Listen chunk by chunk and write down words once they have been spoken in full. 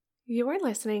You are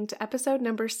listening to episode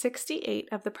number 68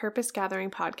 of the Purpose Gathering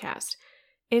podcast.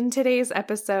 In today's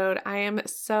episode, I am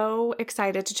so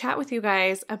excited to chat with you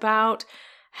guys about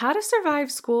how to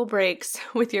survive school breaks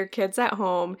with your kids at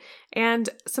home and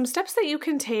some steps that you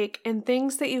can take and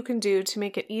things that you can do to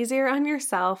make it easier on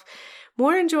yourself,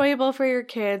 more enjoyable for your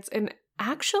kids, and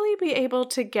actually be able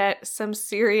to get some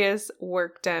serious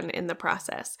work done in the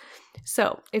process.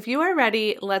 So if you are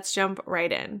ready, let's jump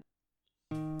right in.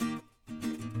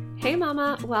 Hey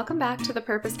mama, welcome back to the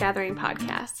Purpose Gathering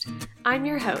podcast. I'm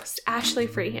your host, Ashley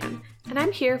Freehan, and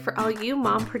I'm here for all you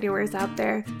mompreneurs out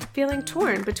there feeling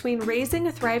torn between raising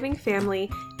a thriving family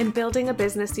and building a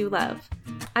business you love.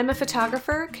 I'm a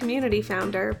photographer, community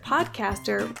founder,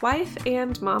 podcaster, wife,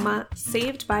 and mama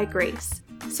saved by grace.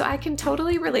 So I can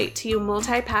totally relate to you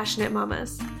multi-passionate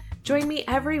mamas. Join me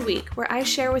every week where I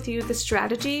share with you the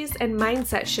strategies and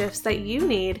mindset shifts that you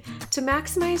need to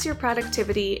maximize your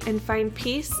productivity and find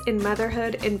peace in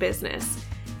motherhood and business.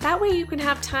 That way you can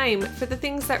have time for the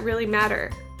things that really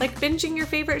matter, like binging your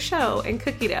favorite show and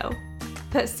cookie dough.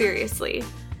 But seriously,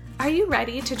 are you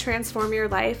ready to transform your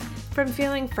life from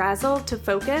feeling frazzled to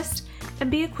focused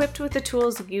and be equipped with the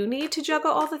tools you need to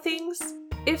juggle all the things?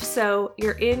 If so,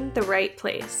 you're in the right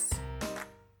place.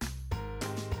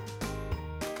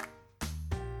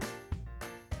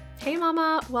 Hey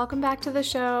mama, welcome back to the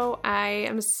show. I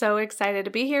am so excited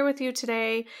to be here with you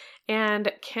today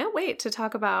and can't wait to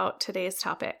talk about today's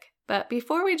topic. But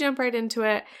before we jump right into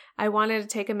it, I wanted to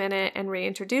take a minute and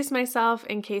reintroduce myself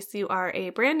in case you are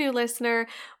a brand new listener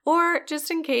or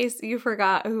just in case you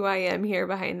forgot who I am here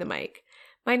behind the mic.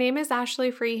 My name is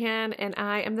Ashley Freehan and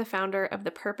I am the founder of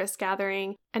the Purpose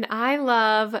Gathering, and I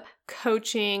love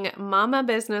coaching mama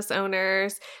business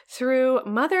owners through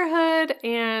motherhood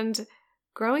and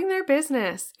growing their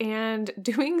business and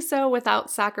doing so without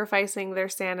sacrificing their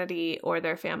sanity or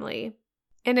their family.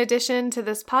 In addition to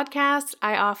this podcast,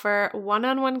 I offer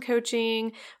one-on-one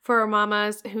coaching for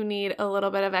mamas who need a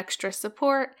little bit of extra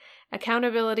support,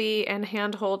 accountability, and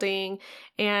hand-holding,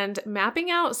 and mapping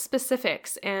out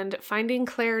specifics and finding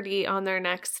clarity on their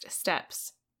next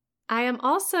steps. I am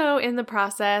also in the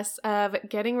process of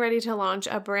getting ready to launch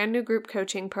a brand new group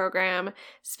coaching program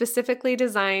specifically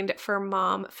designed for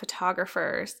mom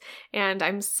photographers. And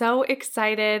I'm so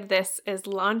excited. This is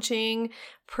launching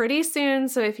pretty soon.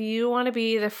 So if you want to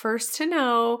be the first to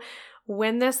know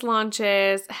when this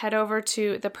launches, head over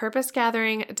to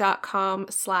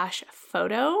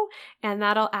thepurposegathering.com/photo, and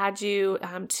that'll add you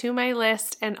to my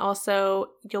list. And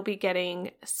also you'll be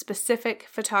getting specific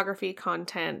photography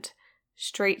content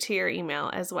straight to your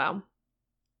email as well.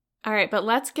 All right, but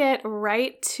let's get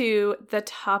right to the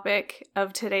topic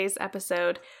of today's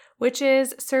episode, which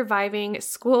is surviving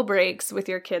school breaks with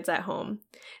your kids at home.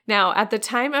 Now, at the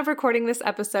time of recording this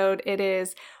episode, it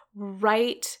is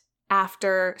right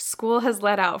after school has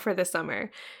let out for the summer.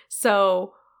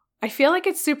 So I feel like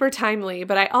it's super timely,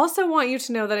 but I also want you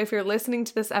to know that if you're listening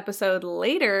to this episode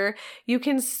later, you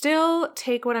can still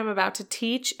take what I'm about to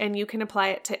teach and you can apply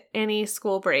it to any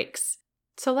school breaks.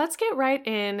 So let's get right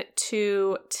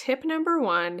into tip number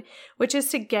 1, which is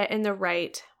to get in the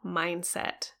right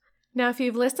mindset. Now, if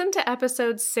you've listened to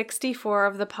episode 64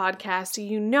 of the podcast,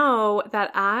 you know that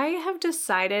I have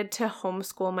decided to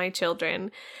homeschool my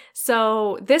children.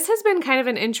 So this has been kind of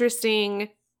an interesting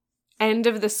end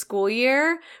of the school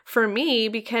year for me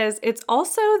because it's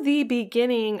also the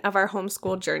beginning of our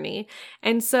homeschool journey.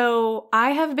 And so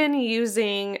I have been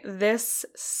using this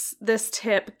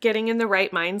tip, getting in the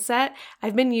right mindset.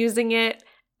 I've been using it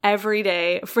every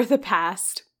day for the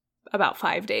past about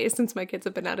 5 days since my kids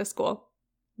have been out of school.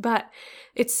 But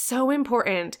it's so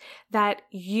important that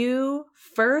you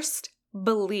first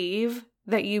believe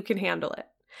that you can handle it,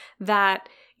 that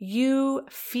you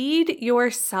feed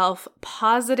yourself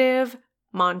positive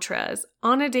mantras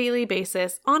on a daily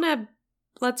basis, on a,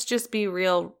 let's just be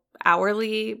real,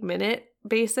 hourly, minute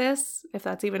basis, if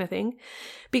that's even a thing.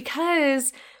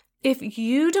 Because if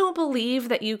you don't believe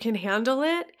that you can handle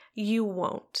it, you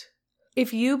won't.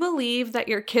 If you believe that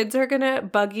your kids are going to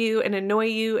bug you and annoy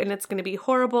you and it's going to be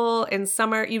horrible in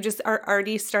summer, you just are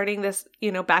already starting this,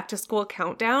 back to school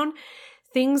countdown,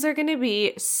 things are going to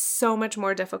be so much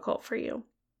more difficult for you.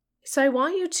 So I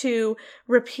want you to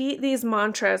repeat these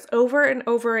mantras over and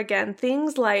over again.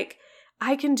 Things like,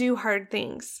 I can do hard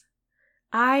things.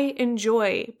 I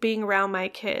enjoy being around my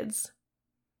kids.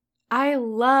 I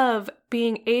love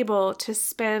being able to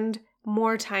spend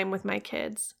more time with my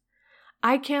kids.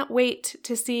 I can't wait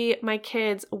to see my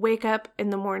kids wake up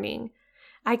in the morning.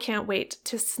 I can't wait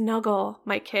to snuggle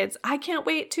my kids. I can't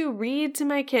wait to read to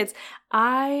my kids.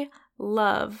 I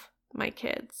love my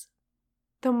kids.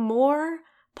 The more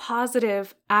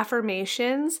positive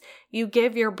affirmations you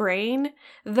give your brain,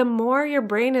 the more your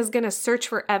brain is going to search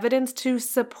for evidence to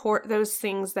support those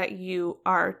things that you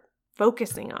are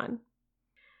focusing on.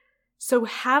 So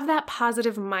have that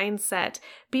positive mindset.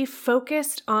 Be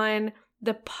focused on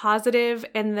the positive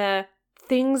and the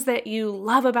things that you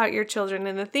love about your children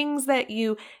and the things that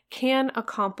you can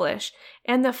accomplish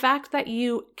and the fact that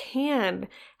you can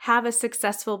have a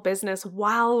successful business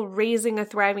while raising a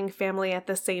thriving family at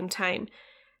the same time.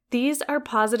 These are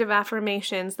positive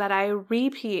affirmations that I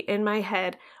repeat in my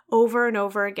head over and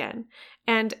over again.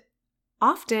 And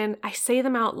often I say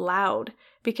them out loud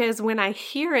because when I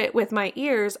hear it with my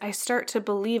ears, I start to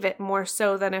believe it more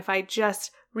so than if I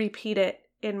just repeat it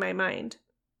in my mind.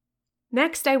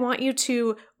 Next, I want you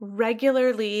to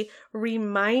regularly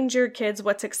remind your kids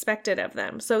what's expected of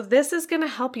them. So this is going to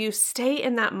help you stay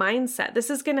in that mindset. This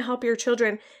is going to help your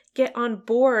children get on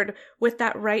board with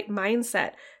that right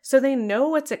mindset so they know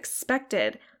what's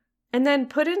expected. And then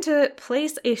put into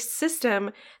place a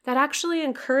system that actually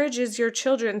encourages your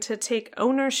children to take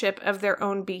ownership of their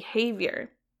own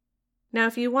behavior. Now,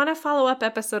 if you want a follow-up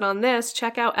episode on this,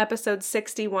 check out episode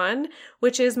 61,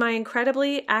 which is my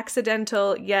incredibly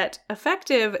accidental yet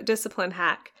effective discipline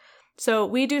hack. So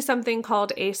we do something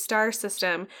called a STAR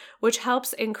system, which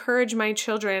helps encourage my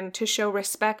children to show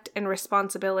respect and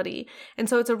responsibility. And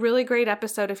so it's a really great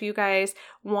episode if you guys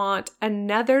want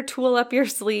another tool up your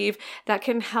sleeve that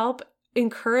can help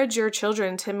encourage your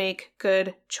children to make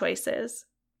good choices.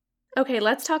 Okay,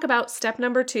 let's talk about step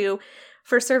number 2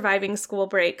 for surviving school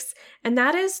breaks, and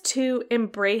that is to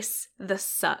embrace the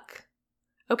suck.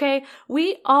 Okay,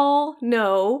 we all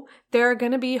know there are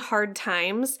going to be hard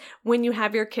times when you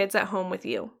have your kids at home with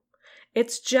you.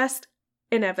 It's just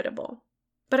inevitable.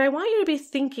 But I want you to be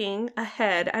thinking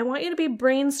ahead. I want you to be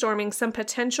brainstorming some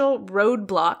potential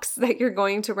roadblocks that you're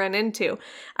going to run into.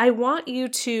 I want you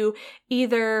to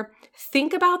either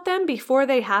think about them before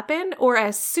they happen or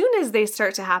as soon as they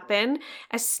start to happen,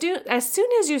 as soon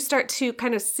as you start to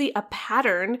kind of see a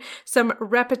pattern, some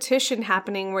repetition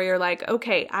happening where you're like,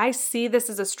 okay, I see this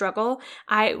as a struggle.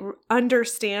 I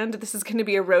understand this is going to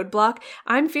be a roadblock.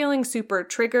 I'm feeling super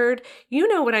triggered. You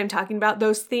know what I'm talking about.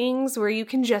 Those things where you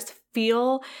can just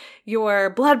feel your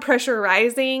blood pressure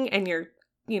rising and your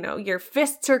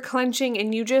fists are clenching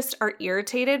and you just are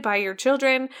irritated by your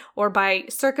children or by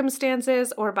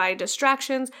circumstances or by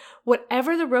distractions.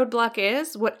 Whatever the roadblock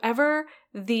is, whatever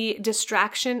the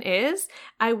distraction is,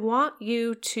 I want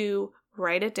you to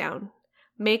write it down.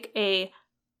 Make a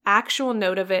actual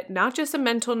note of it, not just a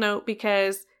mental note,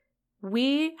 because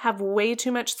we have way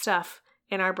too much stuff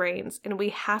in our brains and we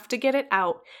have to get it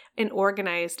out and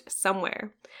organized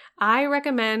somewhere. I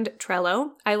recommend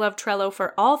Trello. I love Trello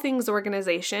for all things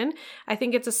organization. I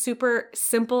think it's a super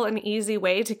simple and easy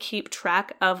way to keep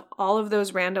track of all of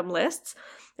those random lists.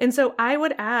 And so I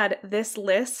would add this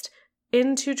list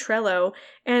into Trello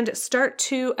and start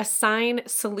to assign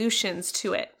solutions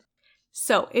to it.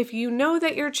 So if you know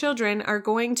that your children are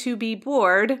going to be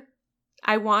bored,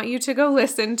 I want you to go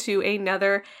listen to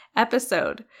another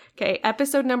episode. Okay,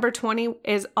 episode number 20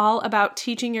 is all about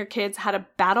teaching your kids how to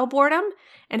battle boredom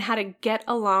and how to get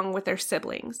along with their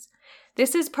siblings.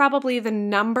 This is probably the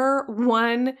number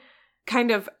one kind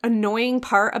of annoying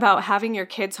part about having your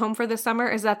kids home for the summer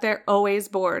is that they're always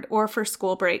bored, or for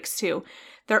school breaks too.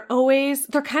 They're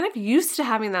kind of used to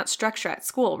having that structure at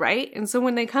school, right? And so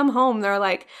when they come home, they're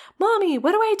like, Mommy,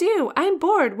 what do I do? I'm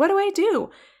bored. What do I do?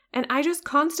 And I just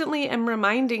constantly am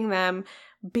reminding them,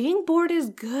 being bored is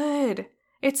good.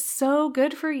 It's so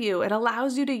good for you. It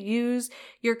allows you to use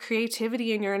your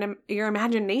creativity and your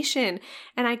imagination.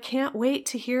 And I can't wait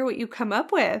to hear what you come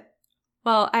up with.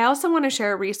 Well, I also want to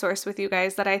share a resource with you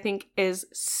guys that I think is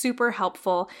super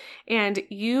helpful. And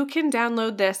you can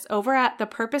download this over at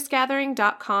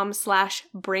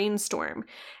thepurposegathering.com/brainstorm.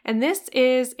 And this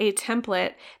is a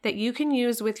template that you can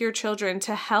use with your children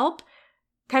to help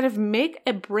kind of make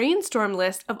a brainstorm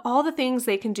list of all the things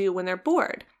they can do when they're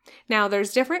bored. Now,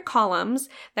 there's different columns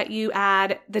that you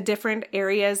add the different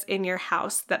areas in your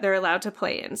house that they're allowed to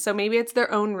play in. So maybe it's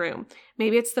their own room.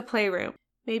 Maybe it's the playroom.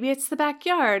 Maybe it's the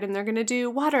backyard and they're going to do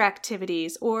water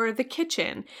activities or the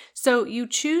kitchen. So you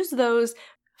choose those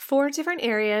 4 different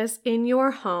areas in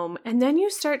your home, and then you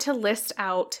start to list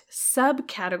out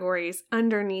subcategories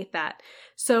underneath that.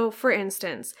 So for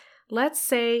instance, let's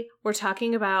say we're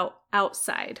talking about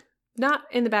outside, not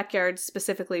in the backyard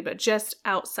specifically, but just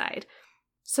outside.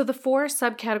 So the 4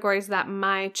 subcategories that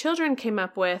my children came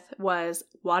up with was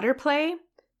water play,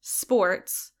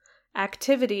 sports,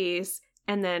 activities,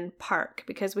 and then park,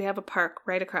 because we have a park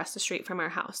right across the street from our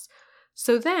house.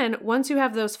 So then once you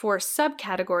have those 4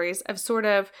 subcategories of sort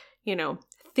of,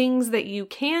 things that you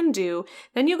can do,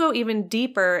 then you go even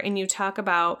deeper and you talk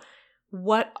about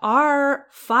what are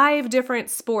 5 different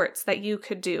sports that you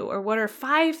could do, or what are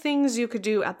 5 things you could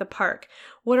do at the park?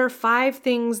 What are 5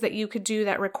 things that you could do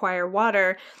that require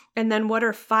water? And then what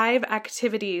are 5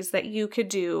 activities that you could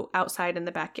do outside in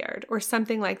the backyard, or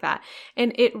something like that?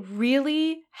 And it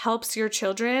really helps your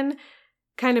children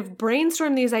kind of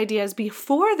brainstorm these ideas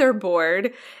before they're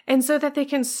bored, and so that they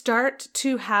can start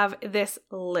to have this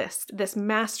list, this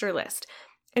master list.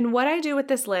 And what I do with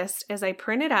this list is I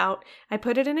print it out, I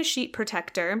put it in a sheet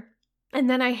protector, and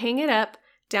then I hang it up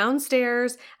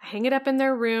downstairs, I hang it up in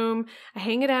their room, I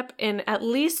hang it up in at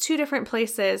least 2 different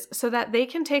places so that they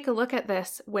can take a look at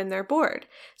this when they're bored.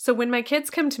 So when my kids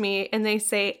come to me and they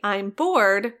say, I'm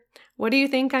bored, what do you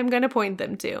think I'm going to point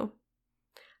them to?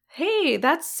 Hey,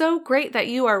 that's so great that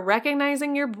you are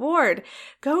recognizing you're bored.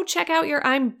 Go check out your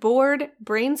I'm bored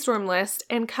brainstorm list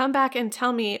and come back and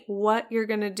tell me what you're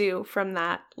going to do from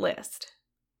that list.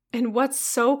 And what's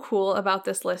so cool about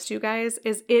this list, you guys,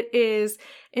 is it is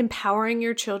empowering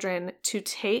your children to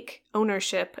take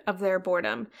ownership of their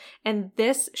boredom. And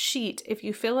this sheet, if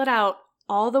you fill it out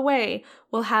all the way,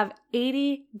 will have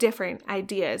 80 different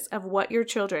ideas of what your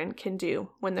children can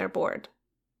do when they're bored.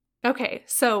 Okay,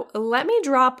 so let me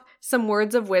drop some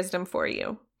words of wisdom for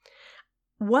you.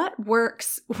 What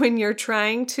works when you're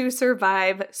trying to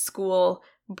survive school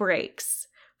breaks?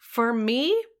 For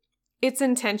me, it's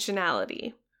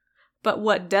intentionality. But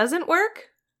what doesn't work?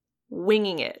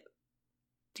 Winging it.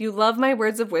 Do you love my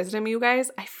words of wisdom, you guys?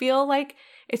 I feel like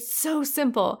it's so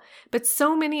simple, but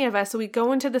so many of us, we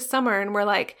go into the summer and we're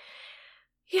like,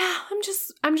 yeah, I'm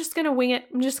just going to wing it.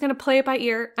 I'm just going to play it by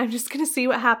ear. I'm just going to see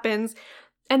what happens.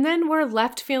 And then we're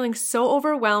left feeling so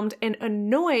overwhelmed and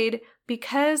annoyed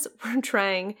because we're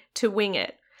trying to wing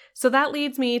it. So that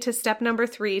leads me to step number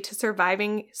 3 to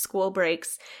surviving school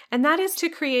breaks, and that is to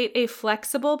create a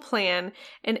flexible plan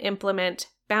and implement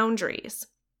boundaries.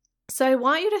 So I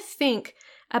want you to think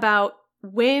about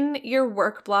when your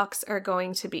work blocks are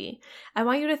going to be. I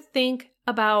want you to think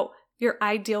about your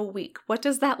ideal week. What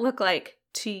does that look like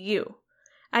to you?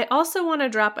 I also want to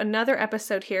drop another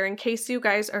episode here in case you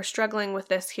guys are struggling with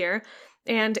this here,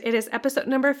 and it is episode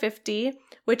number 50,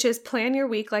 which is Plan Your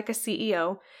Week Like a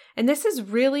CEO, and this is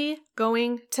really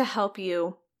going to help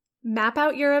you map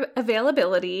out your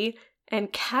availability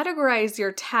and categorize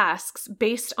your tasks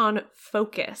based on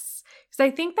focus. Because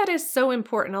I think that is so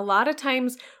important. A lot of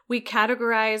times we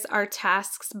categorize our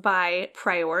tasks by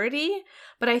priority,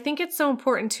 but I think it's so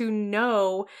important to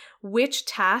know which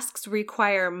tasks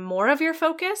require more of your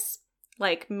focus.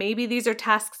 Like maybe these are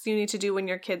tasks you need to do when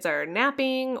your kids are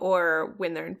napping or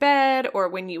when they're in bed or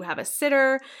when you have a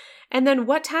sitter. And then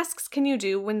what tasks can you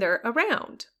do when they're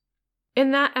around?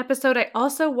 In that episode, I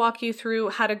also walk you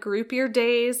through how to group your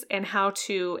days and how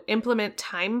to implement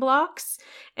time blocks,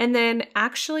 and then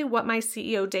actually what my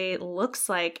CEO day looks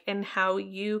like and how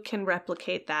you can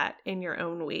replicate that in your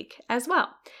own week as well.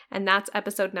 And that's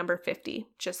episode number 50,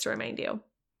 just to remind you.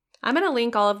 I'm going to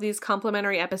link all of these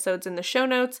complimentary episodes in the show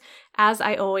notes, as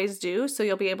I always do, so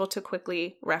you'll be able to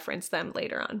quickly reference them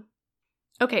later on.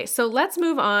 Okay, so let's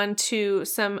move on to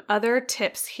some other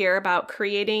tips here about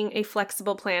creating a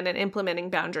flexible plan and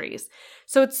implementing boundaries.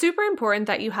 So it's super important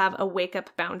that you have a wake-up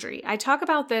boundary. I talk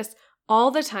about this all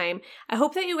the time. I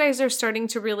hope that you guys are starting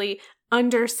to really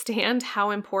understand how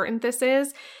important this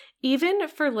is, even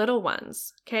for little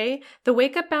ones, okay? The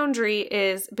wake-up boundary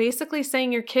is basically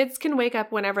saying your kids can wake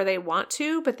up whenever they want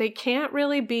to, but they can't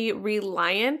really be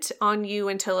reliant on you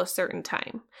until a certain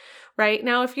time. Right?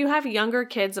 Now, if you have younger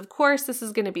kids, of course, this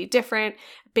is going to be different,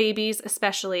 babies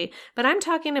especially, but I'm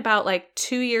talking about like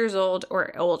 2 years old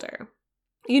or older.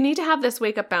 You need to have this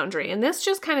wake up boundary. And this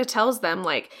just kind of tells them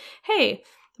like, hey,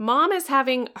 mom is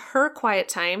having her quiet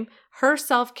time, her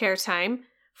self-care time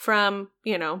from,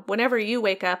 whenever you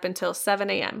wake up until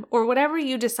 7 a.m. or whatever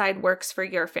you decide works for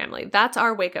your family. That's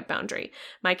our wake up boundary.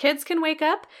 My kids can wake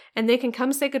up and they can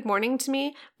come say good morning to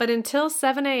me, but until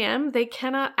 7 a.m., they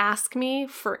cannot ask me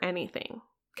for anything,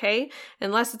 okay?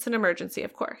 Unless it's an emergency,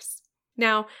 of course.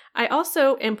 Now, I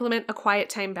also implement a quiet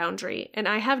time boundary, and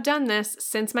I have done this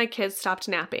since my kids stopped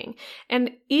napping.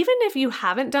 And even if you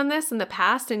haven't done this in the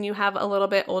past and you have a little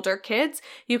bit older kids,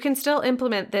 you can still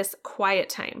implement this quiet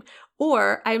time.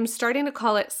 Or I'm starting to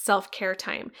call it self-care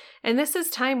time. And this is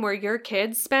time where your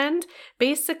kids spend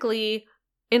basically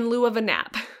in lieu of a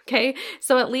nap, okay?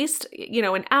 So at least,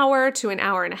 an hour to an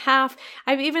hour and a half.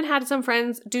 I've even had some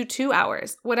friends do 2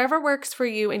 hours. Whatever works for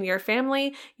you and your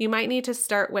family, you might need to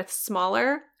start with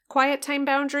smaller, quiet time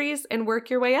boundaries and work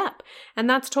your way up. And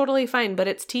that's totally fine, but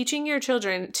it's teaching your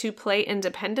children to play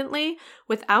independently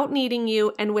without needing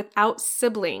you and without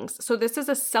siblings. So this is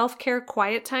a self-care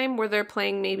quiet time where they're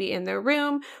playing maybe in their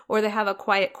room, or they have a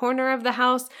quiet corner of the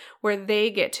house where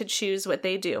they get to choose what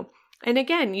they do. And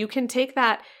again, you can take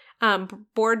that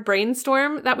board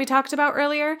brainstorm that we talked about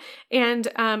earlier and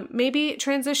maybe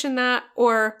transition that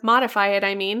or modify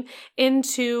it,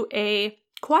 into a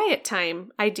quiet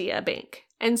time idea bank.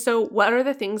 And so what are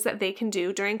the things that they can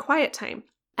do during quiet time?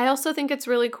 I also think it's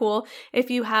really cool if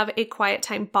you have a quiet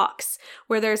time box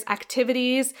where there's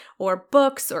activities or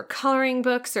books or coloring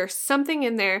books or something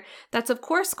in there that's of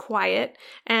course quiet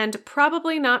and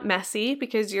probably not messy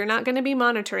because you're not going to be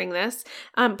monitoring this,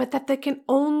 but that they can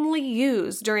only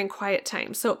use during quiet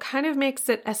time. So it kind of makes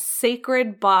it a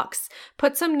sacred box.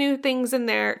 Put some new things in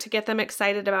there to get them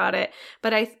excited about it.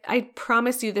 But I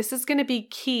promise you, this is going to be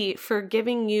key for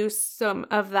giving you some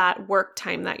of that work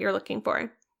time that you're looking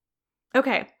for.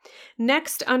 Okay,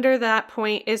 next under that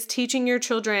point is teaching your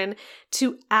children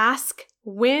to ask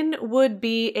when would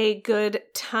be a good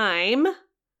time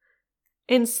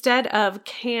instead of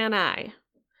can I.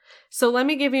 So let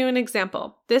me give you an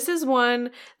example. This is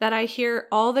one that I hear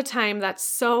all the time that's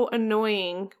so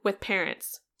annoying with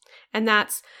parents. And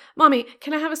that's, Mommy,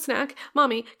 can I have a snack?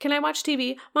 Mommy, can I watch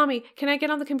TV? Mommy, can I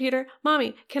get on the computer?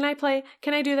 Mommy, can I play?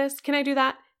 Can I do this? Can I do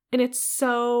that? And it's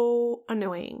so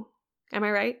annoying. Am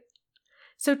I right?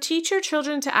 So teach your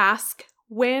children to ask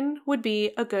when would be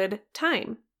a good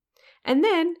time. And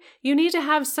then you need to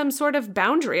have some sort of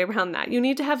boundary around that. You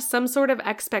need to have some sort of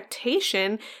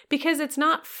expectation because it's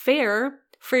not fair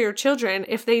for your children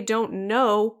if they don't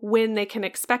know when they can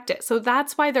expect it. So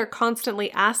that's why they're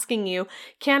constantly asking you,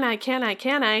 can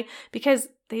I, because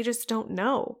they just don't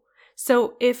know.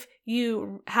 So if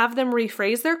you have them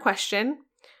rephrase their question,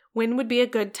 when would be a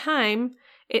good time?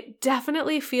 It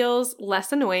definitely feels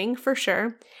less annoying for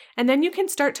sure. And then you can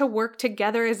start to work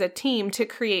together as a team to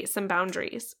create some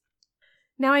boundaries.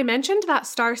 Now, I mentioned that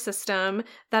STAR system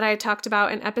that I talked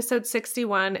about in episode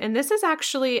 61, and this is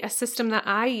actually a system that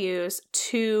I use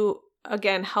to,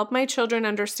 again, help my children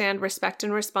understand respect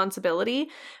and responsibility,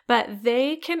 but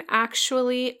they can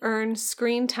actually earn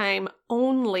screen time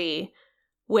only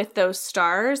with those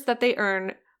stars that they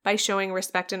earn by showing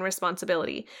respect and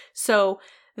responsibility. So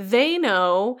they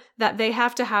know that they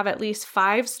have to have at least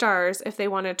 5 stars if they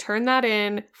want to turn that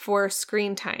in for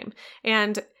screen time.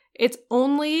 And it's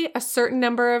only a certain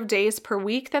number of days per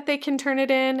week that they can turn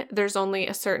it in. There's only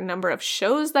a certain number of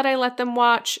shows that I let them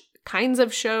watch, kinds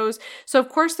of shows. So of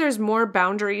course there's more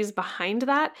boundaries behind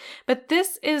that. But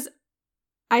this is,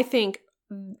 I think,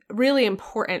 really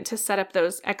important to set up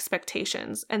those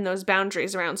expectations and those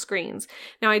boundaries around screens.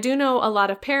 Now, I do know a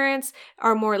lot of parents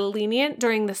are more lenient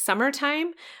during the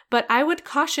summertime, but I would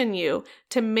caution you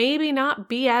to maybe not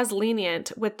be as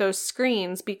lenient with those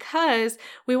screens because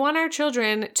we want our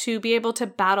children to be able to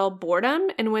battle boredom.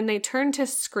 And when they turn to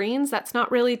screens, that's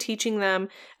not really teaching them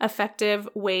effective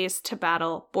ways to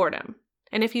battle boredom.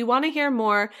 And if you want to hear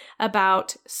more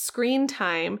about screen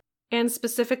time, and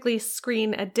specifically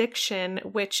screen addiction,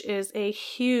 which is a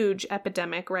huge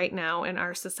epidemic right now in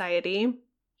our society,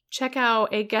 check out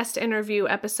a guest interview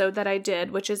episode that I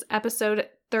did, which is episode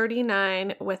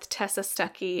 39 with Tessa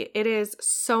Stuckey. It is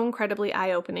so incredibly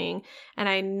eye-opening, and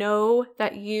I know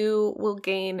that you will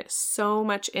gain so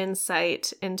much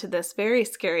insight into this very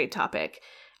scary topic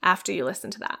after you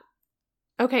listen to that.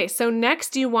 Okay, so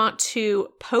next you want to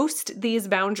post these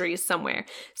boundaries somewhere.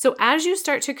 So as you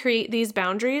start to create these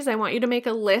boundaries, I want you to make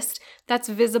a list that's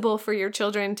visible for your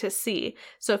children to see.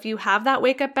 So if you have that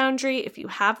wake up boundary, if you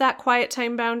have that quiet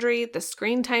time boundary, the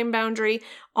screen time boundary,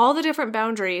 all the different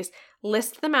boundaries,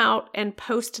 list them out and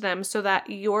post them so that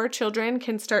your children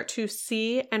can start to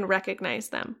see and recognize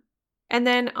them. And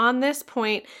then on this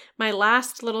point, my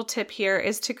last little tip here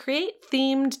is to create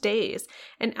themed days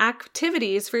and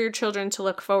activities for your children to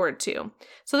look forward to.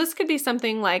 So this could be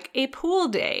something like a pool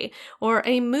day or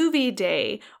a movie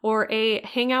day or a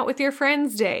hang out with your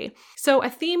friends day. So a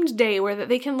themed day where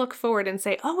they can look forward and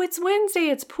say, oh, it's Wednesday,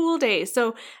 it's pool day.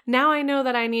 So now I know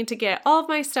that I need to get all of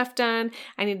my stuff done.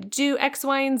 I need to do X,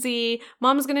 Y, and Z.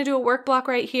 Mom's going to do a work block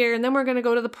right here, and then we're going to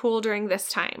go to the pool during this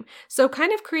time. So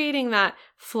kind of creating that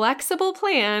flexible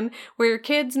plan where your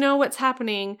kids know what's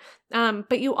happening,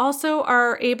 but you also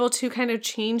are able to kind of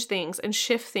change things and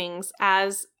shift things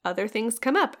as other things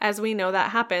come up, as we know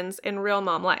that happens in real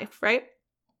mom life, right?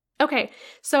 Okay,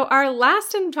 so our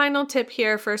last and final tip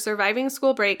here for surviving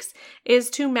school breaks is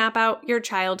to map out your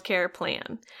childcare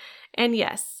plan. And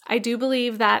yes, I do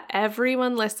believe that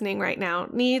everyone listening right now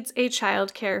needs a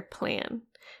childcare plan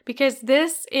because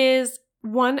this is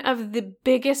one of the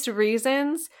biggest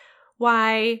reasons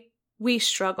why we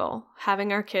struggle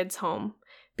having our kids home,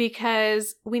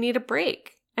 because we need a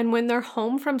break. And when they're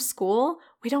home from school,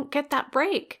 we don't get that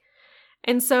break.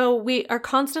 And so we are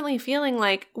constantly feeling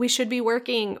like we should be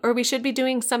working or we should be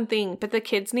doing something, but the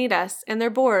kids need us and they're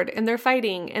bored and they're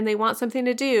fighting and they want something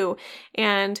to do.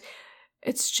 And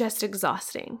it's just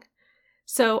exhausting.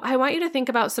 So I want you to think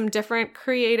about some different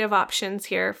creative options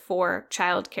here for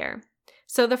childcare.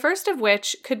 So the first of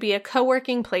which could be a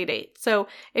co-working play date. So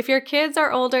if your kids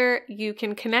are older, you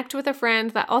can connect with a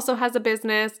friend that also has a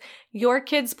business, your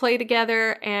kids play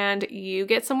together, and you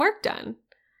get some work done.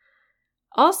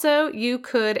 Also, you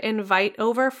could invite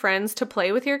over friends to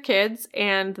play with your kids,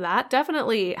 and that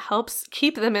definitely helps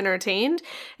keep them entertained,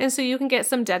 and so you can get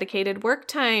some dedicated work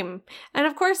time. And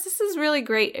of course, this is really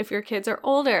great if your kids are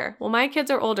older. Well, my kids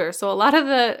are older, so a lot of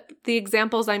the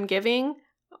examples I'm giving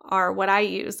are what I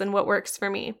use and what works for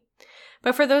me.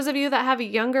 But for those of you that have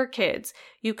younger kids,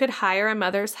 you could hire a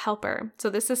mother's helper. So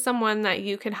this is someone that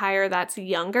you could hire that's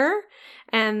younger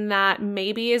and that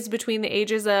maybe is between the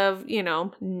ages of,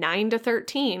 9 to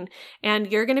 13.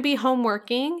 And you're going to be home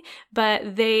working,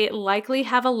 but they likely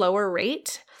have a lower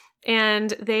rate.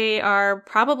 And they are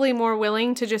probably more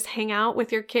willing to just hang out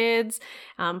with your kids,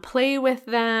 play with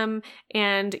them,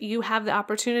 and you have the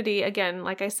opportunity, again,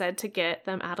 like I said, to get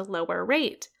them at a lower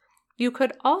rate. You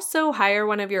could also hire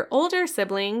one of your older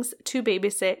siblings to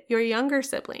babysit your younger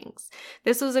siblings.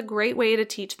 This was a great way to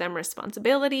teach them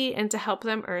responsibility and to help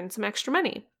them earn some extra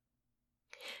money.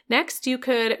 Next, you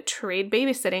could trade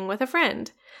babysitting with a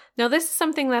friend. Now, this is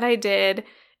something that I did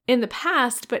in the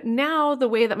past, but now the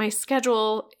way that my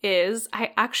schedule is,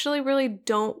 I actually really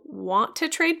don't want to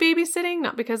trade babysitting,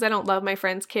 not because I don't love my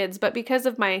friends' kids, but because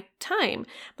of my time.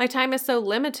 My time is so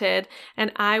limited,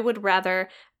 and I would rather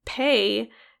pay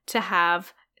to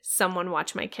have someone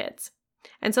watch my kids.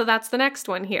 And so that's the next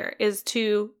one here, is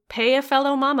to pay a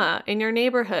fellow mama in your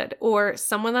neighborhood or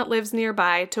someone that lives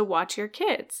nearby to watch your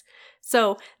kids.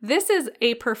 So this is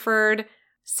a preferred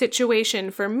situation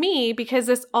for me because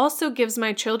this also gives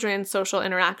my children social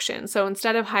interaction. So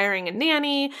instead of hiring a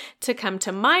nanny to come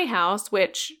to my house,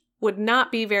 which would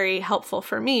not be very helpful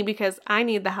for me because I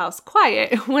need the house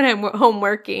quiet when I'm home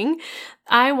working,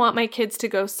 I want my kids to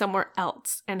go somewhere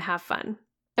else and have fun.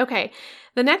 Okay,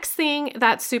 the next thing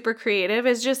that's super creative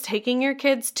is just taking your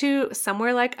kids to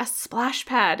somewhere like a splash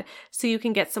pad so you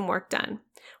can get some work done.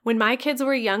 When my kids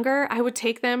were younger, I would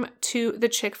take them to the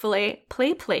Chick-fil-A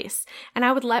play place and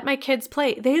I would let my kids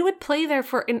play. They would play there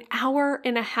for an hour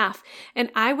and a half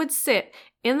and I would sit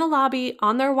in the lobby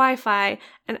on their Wi-Fi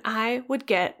and I would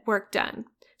get work done.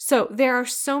 So there are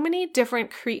so many different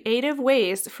creative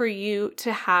ways for you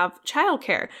to have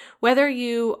childcare, whether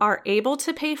you are able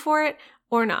to pay for it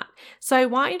or not. So I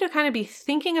want you to kind of be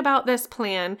thinking about this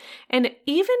plan. And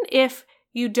even if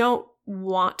you don't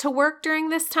want to work during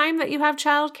this time that you have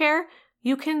childcare,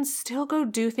 you can still go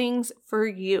do things for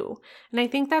you. And I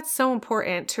think that's so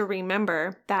important to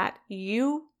remember that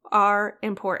you are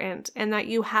important and that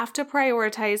you have to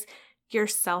prioritize your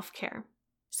self-care.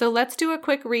 So let's do a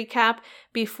quick recap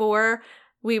before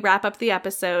we wrap up the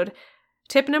episode.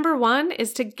 Tip number 1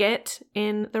 is to get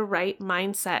in the right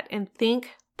mindset and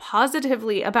think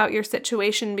positively about your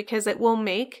situation because it will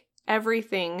make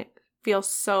everything feel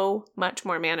so much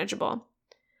more manageable.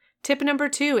 Tip number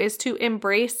 2 is to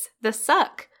embrace the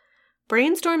suck.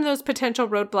 Brainstorm those potential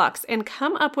roadblocks and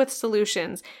come up with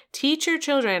solutions. Teach your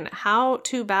children how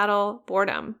to battle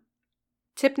boredom.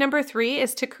 Tip number 3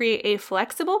 is to create a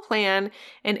flexible plan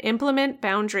and implement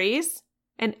boundaries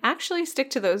and actually stick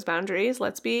to those boundaries.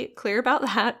 Let's be clear about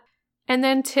that. And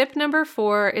then tip number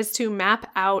 4 is to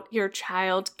map out your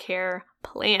child care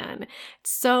plan.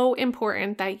 It's so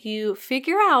important that you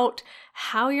figure out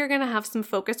how you're going to have some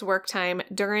focused work time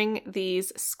during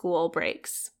these school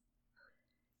breaks.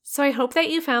 So I hope that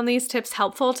you found these tips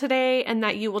helpful today and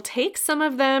that you will take some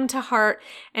of them to heart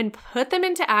and put them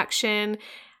into action.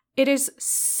 It is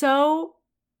so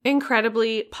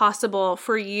incredibly possible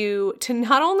for you to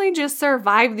not only just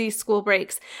survive these school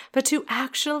breaks, but to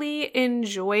actually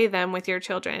enjoy them with your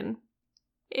children.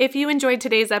 If you enjoyed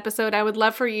today's episode, I would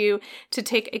love for you to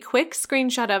take a quick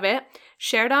screenshot of it,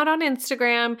 share it out on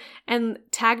Instagram, and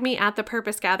tag me at The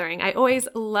Purpose Gathering. I always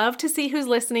love to see who's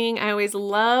listening. I always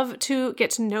love to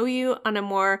get to know you on a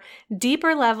more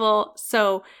deeper level.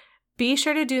 So be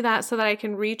sure to do that so that I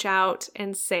can reach out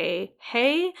and say,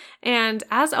 hey, and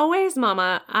as always,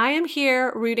 Mama, I am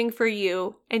here rooting for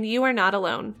you, and you are not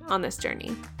alone on this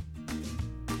journey.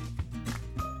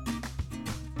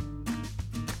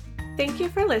 Thank you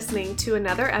for listening to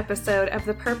another episode of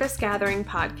the Purpose Gathering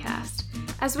podcast.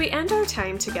 As we end our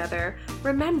time together,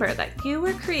 remember that you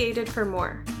were created for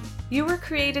more. You were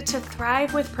created to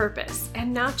thrive with purpose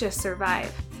and not just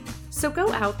survive. So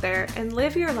go out there and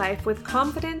live your life with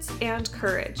confidence and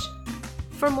courage.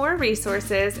 For more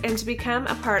resources and to become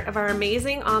a part of our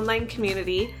amazing online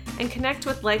community and connect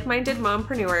with like-minded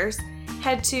mompreneurs,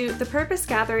 head to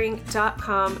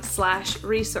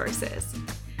thepurposegathering.com/resources.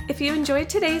 If you enjoyed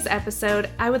today's episode,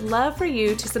 I would love for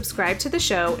you to subscribe to the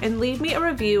show and leave me a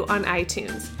review on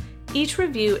iTunes. Each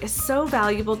review is so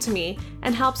valuable to me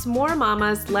and helps more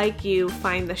mamas like you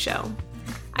find the show.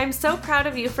 I'm so proud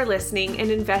of you for listening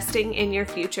and investing in your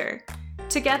future.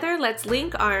 Together, let's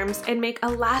link arms and make a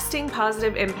lasting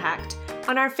positive impact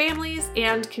on our families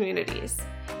and communities.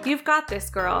 You've got this,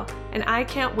 girl, and I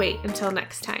can't wait until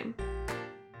next time.